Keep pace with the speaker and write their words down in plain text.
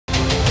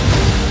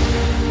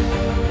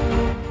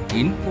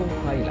Info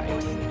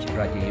highlights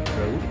රජයේ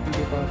ප්‍රවෘත්ති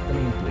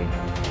දෙපාර්තමේන්තුවෙන්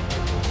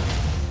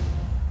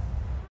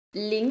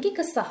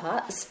ලිංගික සහ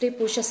ස්ත්‍රී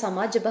පුරුෂ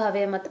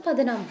සමාජභාවය මත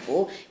පදනම්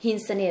වූ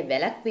හිංසනය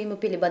වැළැක්වීම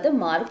පිළිබඳ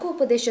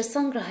මාර්ගෝපදේශ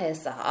සංග්‍රහය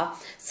සහ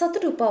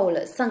සතුටු පවුල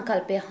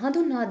සංකල්පය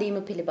හඳුන්වා දීම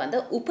පිළිබඳ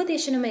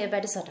උපදේශනමය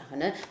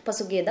වැඩසටහන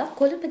පසුගියදා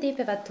කොළඹදී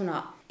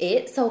පැවැත්වුණා.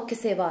 ඒ සෞඛ්‍ය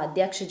සේවා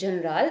අධ්‍යක්ෂ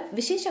ජෙනරාල්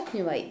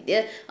විශේෂඥ වෛද්‍ය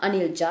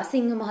අනිල්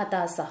ජාසිංහ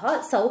මහතා සහ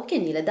සෞඛ්‍ය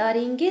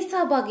නිලධාරීන්ගේ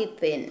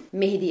සහභාගීත්වයෙන්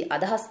මෙහිදී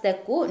අදහස්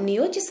දැක්වූ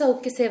නියෝජ්‍ය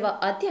සෞඛ්‍ය සේවා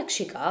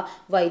අධ්‍යක්ෂිකා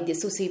වෛද්‍ය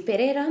සුසී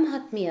පෙරේරා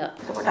මහත්මිය.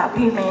 එතකොට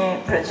අපි මේ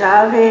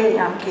ප්‍රජාවේ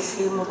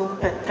යම්කිසි මුදුන්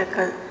පැත්තක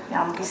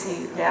යම්කිසි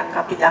දෙයක්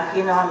අපි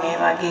දකිනවා මේ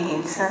වගේ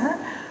හිංසන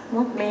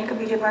මුත් මේක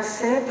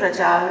පිටිපස්සේ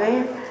ප්‍රජාවේ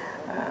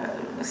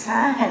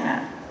සෑහෙන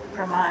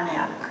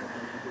ප්‍රමාණයක්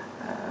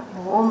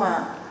බොහොම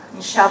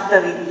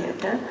නිශ්ශබ්ද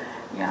විදියට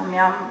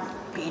යම්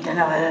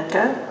පීඩනවලට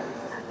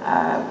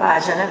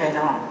භාජන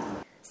වෙනවා.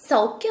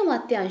 සෞඛ්‍ය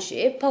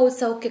අමාත්‍යාංශයේ පෞල්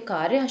සෞඛ්‍ය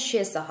කාර්යාංශය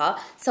සහ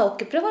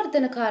සෞඛ්‍ය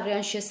ප්‍රවර්ධන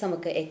කාර්යාංශය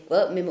සමග එක්ව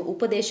මෙම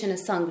උපදේශන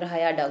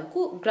සංග්‍රහය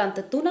අඩංගු ග්‍රන්ථ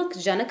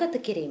 3ක් ජනගත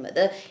කිරීමද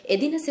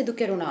එදින සිදු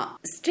කෙරුණා.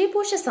 ස්ත්‍රී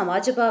පුරුෂ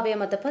සමාජභාවය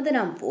මත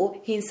පදනම් වූ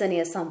හිංසනය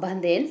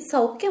සම්බන්ධයෙන්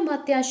සෞඛ්‍ය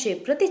අමාත්‍යාංශයේ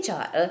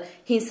ප්‍රතිචාර,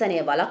 හිංසනය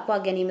වළක්වා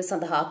ගැනීම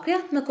සඳහා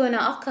ක්‍රියාත්මක වන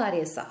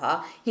ආකාරය සහ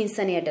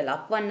හිංසනයට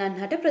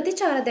ලක්වන්නන්හට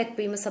ප්‍රතිචාර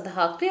දැක්වීම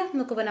සඳහා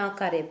ක්‍රියාත්මක වන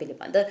ආකාරය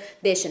පිළිබඳ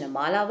දේශන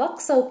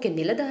මාලාවක් සෞඛ්‍ය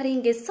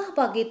නිලධාරීන්ගේ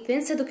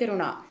සහභාගීත්වයෙන් සිදු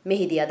කෙරුණා.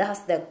 මෙහිදී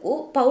අදහස් දැක්වූ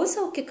පෞල්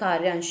සෞඛ්‍ය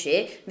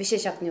කාර්යාංශයේ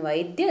විශේෂඥ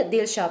වෛද්‍ය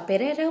දිල්ෂා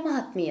පෙරේරා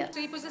මහත්මිය.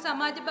 ස්ත්‍රී පුරුෂ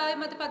සමාජභාවය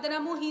මත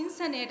පදනම් වූ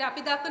හිංසනයට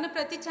අපි දක්වන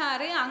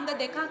ප්‍රතිචාරයේ අංග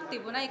දෙකක්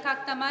තිබුණා.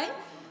 එකක් තමයි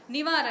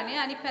නිවාරණය,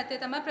 අනිත් පැත්තේ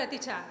තමයි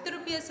ප්‍රතිචාර. මිතුරු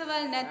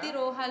පියසවල් නැති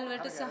රෝහල්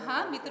වලට සහ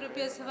මිතුරු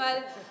පියසවල්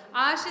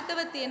ආශ්‍රිතව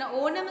තියෙන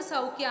ඕනෑම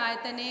සෞඛ්‍ය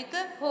ආයතනයක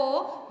හෝ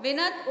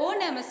වෙනත්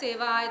ඕනෑම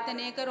සේවා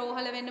ආයතනයක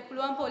රෝහල වෙන්න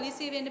පුළුවන්,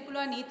 පොලිසිය වෙන්න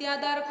පුළුවන්, නීති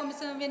ආධාර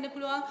කොමිසම වෙන්න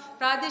පුළුවන්,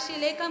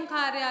 ප්‍රාදේශීය ලේකම්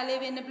කාර්යාලය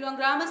වෙන්න පුළුවන්,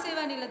 ග්‍රාම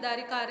සේවා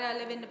නිලධාරී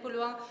කාර්යාලය වෙන්න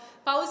පුළුවන්,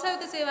 පෞල්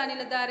සෞඛ්‍ය සේවා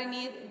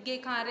නිලධාරීන්ගේ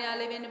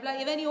කාර්යාලය වෙන්න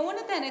පුළුවන්. එවැනි ඕන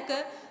තැනක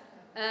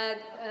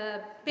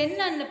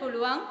පෙන්වන්න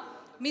පුළුවන්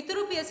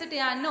මිතුරු පියසට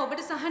යන්න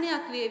ඔබට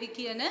සහනයක් වේවි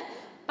කියන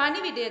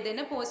පණිවිඩය දෙන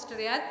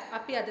පෝස්ටරයක්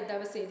අපි අද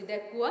දවසේදී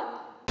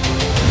දැක්වුවා.